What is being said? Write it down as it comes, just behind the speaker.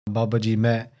Babaji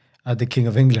met the King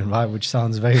of England, right? Which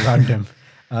sounds very random.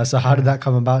 So how did that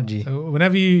come about, Ji?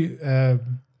 Whenever you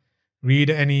read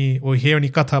any or hear any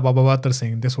katha about Baba Atar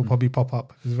Singh, this will probably pop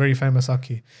up. It's a very famous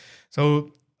Sakhi.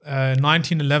 So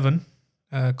 1911,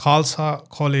 Khalsa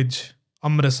College,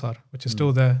 Amritsar, which is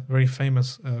still there, very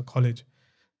famous college,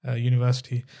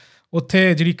 university. ਉੱਥੇ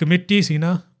ਜਿਹੜੀ committee ਸੀ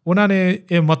ਨਾ ਉਹਨਾਂ ਨੇ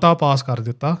ਇਹ ਮਤਾ ਪਾਸ ਕਰ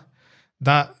ਦਿੱਤਾ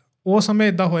ਦਾ ਉਹ ਸਮੇਂ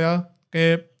ਇੱਦਾਂ ਹੋਇਆ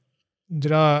ਕਿ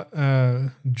ਜਿਹੜਾ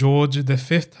ਜੋਰਜ ਦ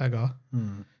 5th ਹੈਗਾ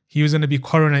he was going to be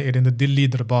coronated in the Delhi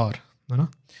ਦਰਬਾਰ ਹੈ ਨਾ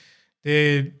ਤੇ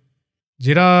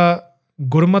ਜਿਹੜਾ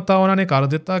ਗੁਰਮਤਾ ਉਹਨਾਂ ਨੇ ਕਰ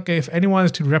ਦਿੱਤਾ ਕਿ if anyone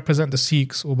is to represent the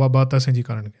Sikhs ਉਹ ਬਾਬਾ ਅਤਰ ਸਿੰਘ ਜੀ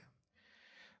ਕਰਨਗੇ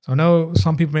so I know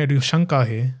some people may do ਸ਼ੰਕਾ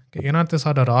ਹੈ ਕਿ ਇਹਨਾਂ ਤੇ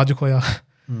ਸਾਡਾ ਰਾਜ ਖੋਇਆ ਹੈ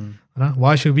ਨਾ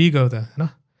why should we go there ਹੈ ਨਾ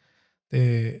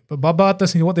but Baba Atar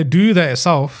Singh, what they do there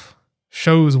itself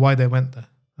shows why they went there.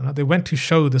 And they went to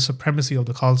show the supremacy of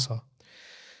the Khalsa.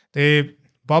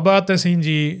 Baba Atar Singh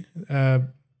ji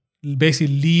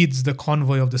basically leads the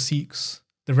convoy of the Sikhs,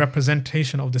 the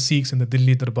representation of the Sikhs in the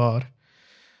Delhi Darbar,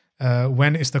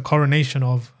 when it's the coronation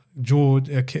of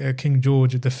King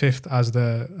George V as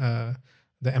the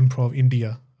Emperor of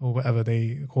India, or whatever they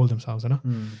call themselves.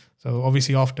 So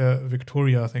obviously after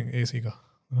Victoria, I think, Asiga.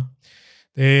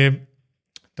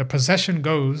 The procession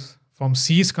goes from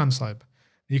Seeskan Sahib.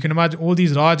 You can imagine all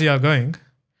these Raja are going.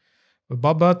 But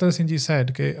Baba Atar Singh ji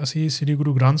said ਕਿ ਅਸੀਂ Sri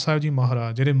Guru Granth Sahib ji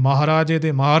Maharaj ਜਿਹੜੇ ਮਹਾਰਾਜੇ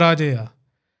ਦੇ ਮਹਾਰਾਜੇ ਆ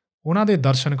ਉਹਨਾਂ ਦੇ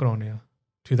ਦਰਸ਼ਨ ਕਰਾਉਣੇ ਆ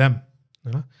to them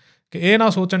ਹੈ ਨਾ ਕਿ ਇਹ ਨਾ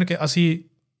ਸੋਚਣ ਕਿ ਅਸੀਂ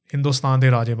ਹਿੰਦੁਸਤਾਨ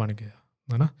ਦੇ ਰਾਜੇ ਬਣ ਗਏ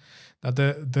ਹੈ ਨਾ that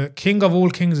the king of all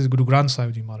kings is Guru Granth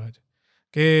Sahib ji Maharaj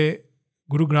ਕਿ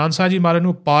ਗੁਰੂ ਗ੍ਰੰਥ ਸਾਹਿਬ ਜੀ ਮਹਾਰਾਜ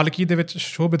ਨੂੰ ਪਾਲਕੀ ਦੇ ਵਿੱਚ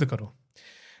ਸ਼ੋਭਿਤ ਕਰੋ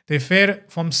They fair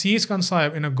from Seeskan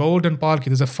Sahib in a golden palki.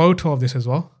 There's a photo of this as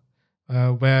well,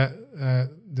 where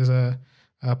there's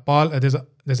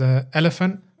a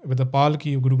elephant with the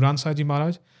palki of Guru Granth Sahib Ji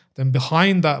Maharaj. Then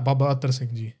behind that, Baba Atar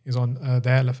Singh Ji is on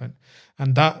the elephant,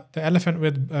 and the elephant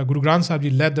with Guru Granth Sahib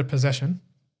Ji led the procession.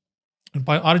 And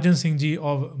by Arjan Singh Ji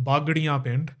of Bagadiya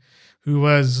Pind, who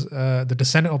was the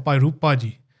descendant of Bhai Rupa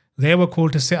Ji, they were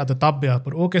called to sit at the tabya,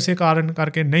 but wo kise karan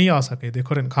karke nahi aa sake. They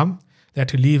couldn't come. They had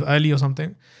to leave early or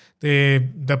something.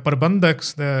 The Prabandhaks,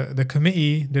 the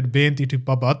committee did benti to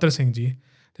Baba Atar Singh Ji.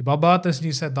 The Baba Atar Singh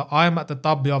Ji said that I am at the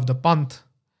tabya of the Panth.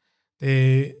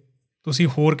 Tusi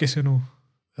hor kisi nu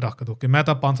rakh do. Ke main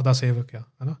ta Panth da sevak ya.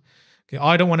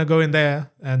 I don't want to go in there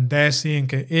and they're seeing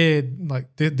like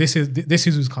this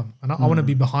is who's come. I want to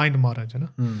be behind Maharaj.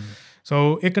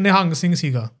 So ek Nihang Singh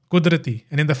siga, Kudrati.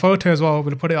 And in the photo as well,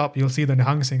 we'll put it up, you'll see the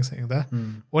Nihang Singh sitting there.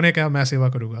 One kya main seva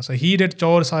karuga. So he did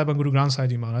Chaur Sahib and Guru Granth Sahib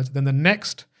Ji Maharaj. Then the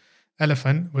next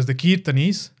elephant was the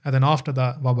Kirtanis, and then after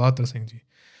that, Baba Atar Singh Ji.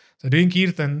 So doing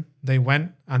Kirtan, they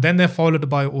went, and then they're followed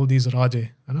by all these Raje,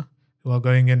 who are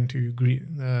going in to greet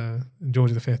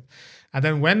George V. And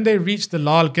then when they reached the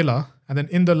Lal Killa, and then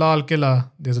in the Lal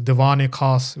Killa, there's a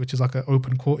Diwan-e-Khas, which is like an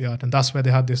open courtyard. And that's where they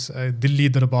had this Delhi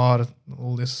Darbar,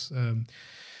 all this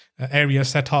area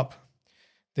set up.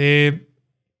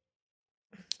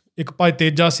 ਇੱਕ ਭਾਈ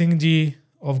Teja Singh ji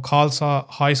of Khalsa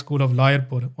High School of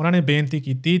Lairpur, ਉਹਨਾਂ ਨੇ ਬੇਨਤੀ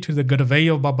ਕੀਤੀ to the Gadwai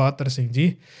of Baba Atar Singh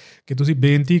ਜੀ ਕਿ ਤੁਸੀਂ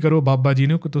ਬੇਨਤੀ ਕਰੋ ਬਾਬਾ ਜੀ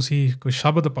ਨੂੰ ਕਿ ਤੁਸੀਂ ਕੋਈ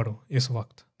ਸ਼ਬਦ ਪੜੋ ਇਸ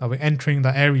ਵਕਤ that we're entering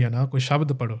the area ਨਾ ਕੋਈ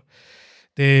ਸ਼ਬਦ ਪੜੋ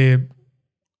ਤੇ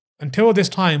until this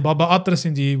time Baba Atar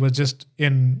Singh ji was just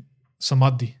in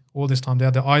samadhi all this time. They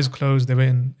had their eyes closed, they were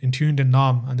in tuned in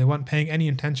Naam, and they weren't paying any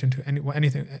attention to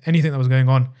anything that was going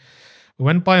on. But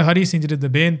when Bhai Hari Singh ji did the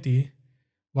benti,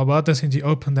 Baba Atar Singh ji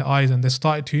opened their eyes and they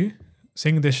started to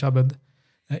sing this shabad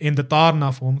in the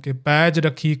Tarna form ke Paj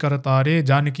rakhi karatare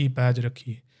janki Paj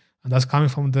rakhi, and that's coming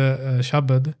from the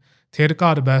shabad Ther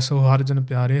kar baiso har jan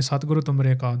pyare Satguru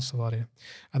tumre kaaj saware.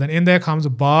 And then in there comes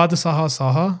Baad Saha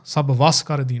Saha Sab vas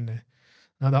kar deene.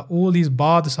 Now that all these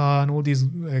Badshah and all these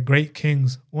great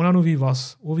kings, ਉਹਨਾਂ ਨੂੰ ਵੀ ਵਸ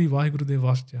ਉਹ ਵੀ ਵਾਹਿਗੁਰੂ ਦੇ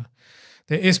ਵਸ 'ਚ ਆ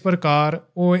ਅਤੇ ਇਸ ਪ੍ਰਕਾਰ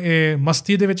ਉਹ ਇਹ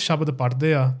ਮਸਤੀ ਦੇ ਵਿੱਚ ਸ਼ਬਦ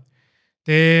ਪੜ੍ਹਦੇ ਆ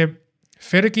ਅਤੇ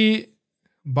ਫਿਰ ਕੀ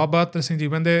Baba Atar Singh Ji,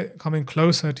 when they're coming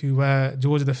closer to where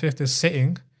George V is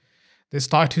sitting, they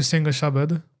start to sing a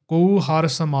shabad, Ko har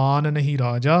saman nahi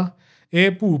raja, e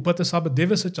bhupat sab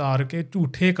divas char ke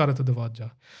jhoothe karat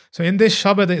dwaja. So in this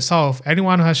shabad itself,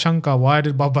 anyone who has shanka, why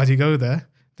did Baba Ji go there?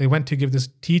 They went to give this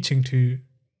teaching to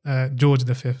George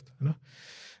V.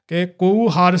 Ke Ko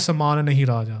har saman nahi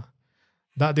raja,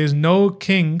 that there is no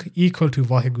king equal to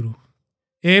Vaheguru.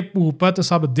 E bhupat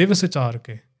sab divas char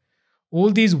ke.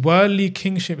 All these worldly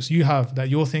kingships you have, that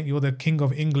you think you're the king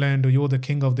of England or you're the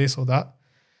king of this or that,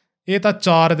 ਇਹ ਤਾਂ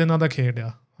 4 ਦਿਨਾਂ ਦਾ ਖੇਡ ਆ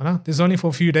ਹਨਾ, this is only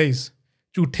for a few days.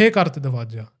 ਝੂਠੇ ਕਰਤ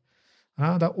ਦਵਾਜਾ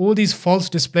ਹਨਾ, that all these false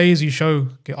displays you show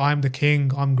ਕਿ I'm the king,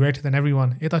 I'm greater than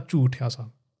everyone, ਇਹ ਤਾਂ ਝੂਠ ਆ ਸਭ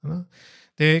ਹਨਾ,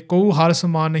 ਤੇ ਕੋ ਹਰ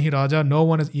ਸਮਾਨ ਨਹੀਂ ਰਾਜਾ, no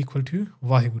one is equal to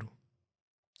Waheguru.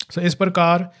 So is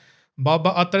prakar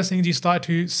Baba Atar Singh Ji started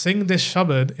to sing this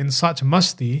shabad in such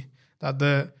masti that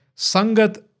the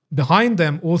sangat behind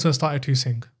them also started to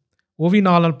sing. ਉਹ ਵੀ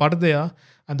ਨਾਲ ਪੜ੍ਹਦੇ ਆ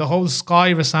and the whole sky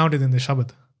resounded in the shabad.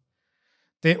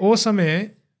 ਤੇ ਉਸ ਸਮੇਂ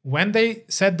when they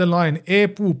said the line ਇਹ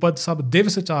ਭੂਪਤ ਸਭ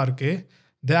ਦਿਵਸ ਚਾਰ ਕੇ,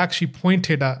 they actually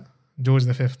pointed at George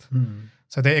V.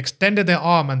 So they extended their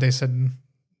arm and they said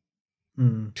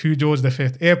to George V,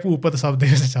 ਇਹ ਭੂਪਤ ਸਭ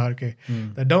ਦਿਵਸ ਚਾਰ ਕੇ,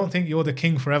 they don't think you're the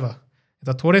king forever.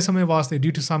 ਤਾਂ ਥੋੜੇ ਸਮੇਂ ਵਾਸਤੇ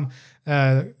due to some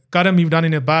karm you've done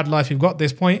in your bad life, you've got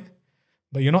this point,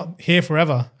 but you're not here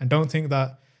forever, and don't think that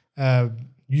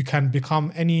you can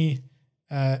become any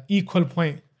equal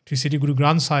point to Sri Guru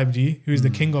Granth Sahib Ji, who is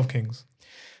the king of kings.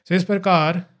 So ਇਸ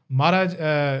ਪ੍ਰਕਾਰ ਮਹਾਰਾਜ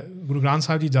ਗੁਰੂ ਗ੍ਰੰਥ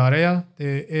ਸਾਹਿਬ ਜੀ ਜਾ ਰਹੇ ਆ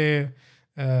ਤੇ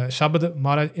ਇਹ ਸ਼ਬਦ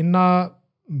ਮਹਾਰਾਜ ਇੰਨਾ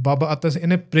ਬਾਬਾ ਅਤਰ ਸਿੰਘ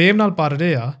ਇਹਨੇ ਪ੍ਰੇਮ ਨਾਲ ਪੜ੍ਹ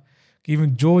ਰਹੇ ਆ ਕਿ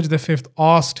even George V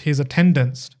asked his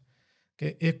attendants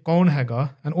ਕਿ ਇਹ ਕੌਣ ਹੈਗਾ.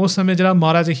 ਐਂਡ ਉਸ ਸਮੇਂ ਜਿਹੜਾ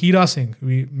ਮਹਾਰਾਜ Hira Singh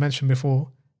we mentioned before,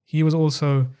 he was also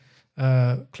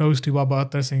close to Baba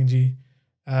Atar Singh Ji,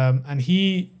 and he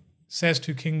says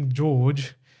to King George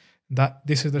that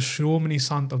this is the Shromani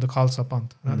Sant of the Khalsa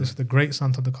Panth. This is the great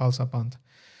Sant of the Khalsa Panth.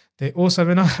 ਤੇ ਉਸ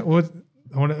ਸਮੇਂ ਨਾ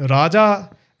ਹੁਣ ਰਾਜਾ,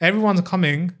 everyone's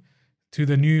coming to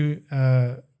the new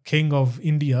king of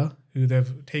India who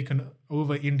they've taken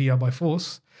over India by force.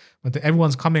 But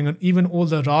everyone's coming, and even all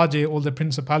the Raja, all the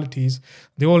principalities,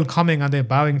 they're all coming and they're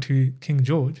bowing to King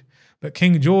George. But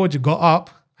King George got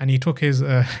up and he took his,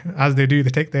 as they do,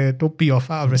 they take their topi off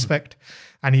out of respect,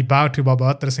 and he bowed to Baba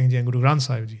Atar Singh Ji and Guru Granth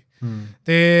Sahib Ji.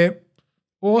 ਤੇ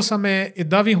ਉਹ ਸਮੇਂ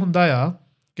ਇੱਦਾਂ ਵੀ ਹੁੰਦਾ ਆ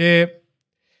ਕਿ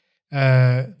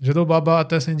ਜਦੋਂ ਬਾਬਾ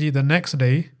ਅਤਰ Singh ji the next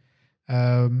day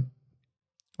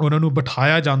ਉਹਨਾਂ ਨੂੰ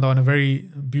ਬਿਠਾਇਆ ਜਾਂਦਾ on a very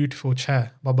beautiful chair,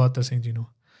 ਬਾਬਾ ਅਤਰ ਸਿੰਘ ਜੀ ਨੂੰ.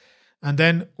 And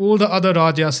then all the other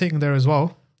Raja are sitting there as well.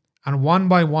 And one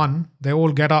by one, they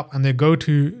all get up and they go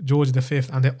to George V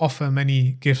and they offer many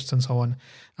gifts and so on.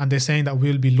 And they're saying that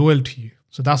we'll be loyal to you.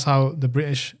 So that's how the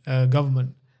British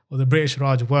government or the British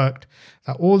Raj worked.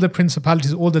 That all the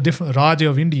principalities, all the different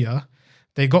Raja of India,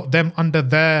 they got them under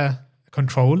their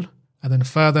control. And then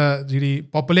further, the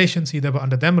population, see, they were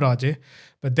under them Raja.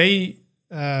 But they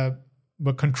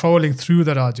were controlling through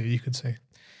the Raja, you could say.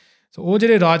 So all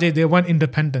the Raja, they weren't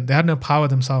independent. They had no power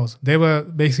themselves. They were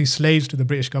basically slaves to the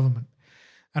British government.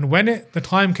 And when the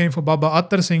time came for Baba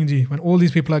Atar Singh Ji, when all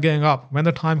these people are getting up, when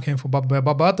the time came for Baba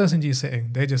Atar Singh Ji sitting,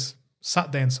 they just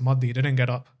sat there in samadhi, they didn't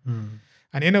get up.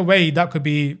 And in a way, that could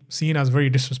be seen as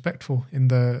very disrespectful in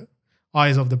the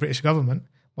eyes of the British government.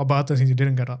 Baba Atar Singh Ji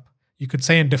didn't get up. You could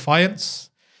say in defiance,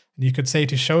 and you could say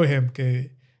to show him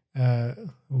that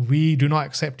we do not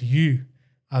accept you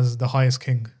as the highest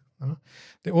king.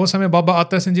 ਤੇ ਉਸ ਸਮੇਂ ਬਾਬਾ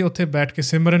ਅਤਰ ਸਿੰਘ ਜੀ ਉੱਥੇ ਬੈਠ ਕੇ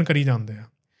ਸਿਮਰਨ ਕਰੀ ਜਾਂਦੇ ਆ.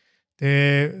 ਤੇ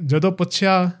ਜਦੋਂ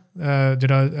ਪੁੱਛਿਆ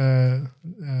ਜਿਹੜਾ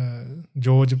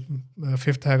ਜੋਰਜ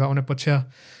ਫਿਫਥ ਹੈਗਾ, ਉਹਨੇ ਪੁੱਛਿਆ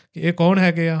ਕਿ ਇਹ ਕੌਣ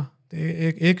ਹੈਗੇ ਆ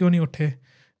ਤੇ ਇਹ ਕਿਉਂ ਨਹੀਂ ਉੱਠੇ.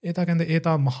 ਇਹ ਤਾਂ ਕਹਿੰਦੇ ਇਹ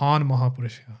ਤਾਂ ਮਹਾਨ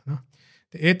ਮਹਾਪੁਰਸ਼ ਆ ਨਾ,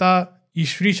 ਤੇ ਇਹ ਤਾਂ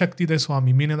ਈਸ਼ਵਰੀ ਸ਼ਕਤੀ ਦੇ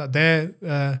ਸਵਾਮੀ, ਮੀਨਿੰਗ ਦੇ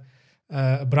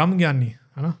ਬ੍ਰਹਮ ਗਿਆਨੀ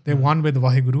ਹੈ ਨਾ, ਦੇ ਵਨ ਵਿਦ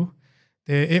ਵਾਹਿਗੁਰੂ.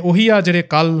 ਤੇ ਇਹ ਉਹੀ ਆ ਜਿਹੜੇ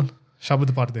ਕੱਲ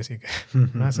ਸ਼ਬਦ ਪੜ੍ਹਦੇ ਸੀਗੇ.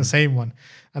 That's the same one.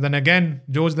 And then again,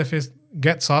 George V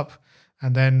gets up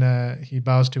and then he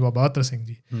bows to Baba Atar Singh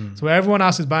Ji. So everyone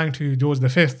else is bowing to George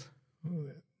V.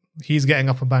 He's getting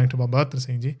up and bowing to Baba Atar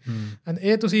Singh Ji. And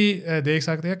ਇਹ ਤੁਸੀਂ ਦੇਖ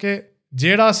ਸਕਦੇ ਆ ਕਿ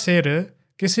ਜਿਹੜਾ ਸਿਰ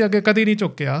ਕਿਸੇ ਅੱਗੇ ਕਦੀ ਨਹੀਂ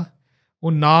ਝੁਕਿਆ,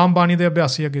 ਉਹ ਨਾਮ ਬਾਣੀ ਦੇ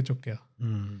ਅਭਿਆਸੀ ਅੱਗੇ ਝੁਕਿਆ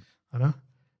ਹੈ ਨਾ.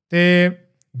 ਤੇ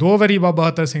 2 ਵਾਰੀ ਬਾਬਾ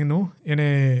ਅਤਰ ਸਿੰਘ ਨੂੰ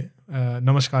ਇਹਨੇ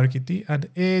ਨਮਸਕਾਰ ਕੀਤੀ. ਐਂਡ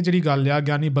ਇਹ ਜਿਹੜੀ ਗੱਲ ਆ,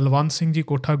 ਗਿਆਨੀ ਬਲਵੰਤ ਸਿੰਘ ਜੀ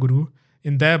ਕੋਠਾ ਗੁਰੂ,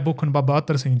 in their book on Baba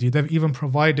Atar Singh Ji, they've even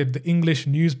provided the English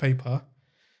newspaper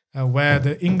where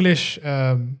the English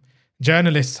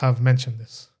journalists have mentioned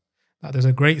this, that there's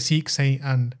a great Sikh saint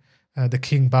and the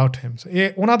king bowed to him. So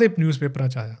ਇਹ ਉਹਨਾਂ ਦੇ ਨਿਊਜ਼ਪੇਪਰਾਂ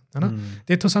 'ਚ ਆਇਆ ਹੈ ਨਾ.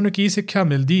 ਤੇ ਇੱਥੋਂ ਸਾਨੂੰ ਕੀ ਸਿੱਖਿਆ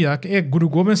ਮਿਲਦੀ ਆ ਕਿ ਇਹ ਗੁਰੂ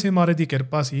ਗੋਬਿੰਦ ਸਿੰਘ ਮਹਾਰਾਜ ਦੀ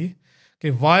ਕਿਰਪਾ ਸੀ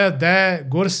ਕਿ via their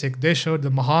ਗੁਰਸਿੱਖ they showed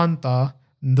the ਮਹਾਨਤਾ,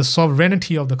 the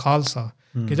sovereignty of the Khalsa,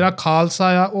 ਕਿ ਜਿਹੜਾ ਖਾਲਸਾ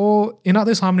ਆ ਉਹ ਇਹਨਾਂ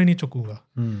ਦੇ ਸਾਹਮਣੇ ਨਹੀਂ ਝੁਕੂਗਾ.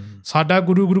 ਸਾਡਾ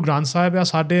ਗੁਰੂ ਗ੍ਰੰਥ ਸਾਹਿਬ ਆ,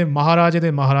 ਸਾਡੇ ਮਹਾਰਾਜੇ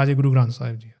ਦੇ ਮਹਾਰਾਜੇ Guru Granth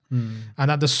Sahib ji. And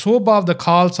that the Sobha of the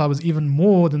Khalsa was even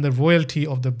more than the royalty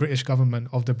of the British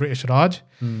government, of the British Raj.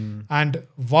 And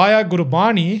via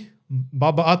Gurbani,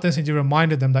 Baba Atar Singh Ji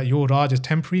reminded them that your Raj is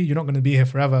temporary, you're not going to be here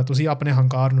forever. ਤੁਸੀਂ ਆਪਣੇ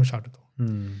ਹੰਕਾਰ ਨੂੰ ਛੱਡ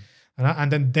ਦਿਓ.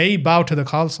 And then they bow to the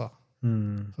Khalsa.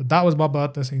 So that was Baba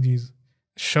Atar Singh Ji's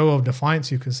show of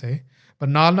defiance, you could say. ਪਰ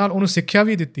ਨਾਲ ਉਹਨੂੰ ਸਿੱਖਿਆ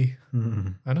ਵੀ ਦਿੱਤੀ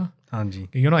ਹੈ ਨਾ. ਹਾਂਜੀ,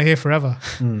 ਕਿ you're not here forever.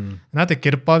 ਨਾ ਤੇ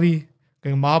ਕਿਰਪਾ ਵੀ,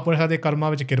 ਕਿ ਮਹਾਂਪੁਰਸ਼ਾਂ ਦੇ ਕਰਮਾਂ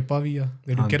ਵਿੱਚ ਕਿਰਪਾ ਵੀ ਆ.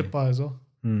 they do ਕਿਰਪਾ as well.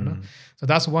 So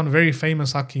that's one very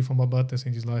famous Sakhi from Baba Atar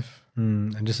Singh Ji's life.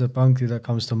 And just a pankti that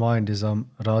comes to mind is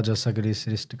Raja Sagari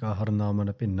Sristika Har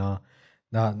Namana Pinna.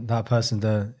 That person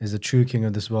there is the true king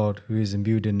of this world who is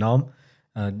imbued in Nam.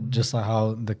 Just like how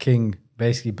the king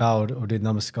basically bowed or did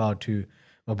namaskar to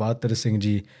Baba Atar Singh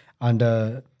Ji, and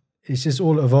it's just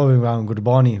all evolving around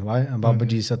Gurbani, right? And Baba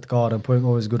Ji Satkar, and putting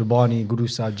always Gurbani, Guru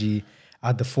Sahib Ji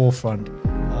at the forefront.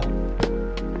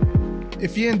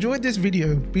 If you enjoyed this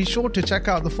video, be sure to check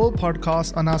out the full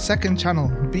podcast on our second channel,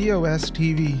 BOS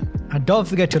TV. And don't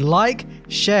forget to like,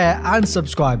 share, and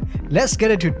subscribe. Let's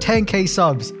get it to 10K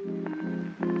subs.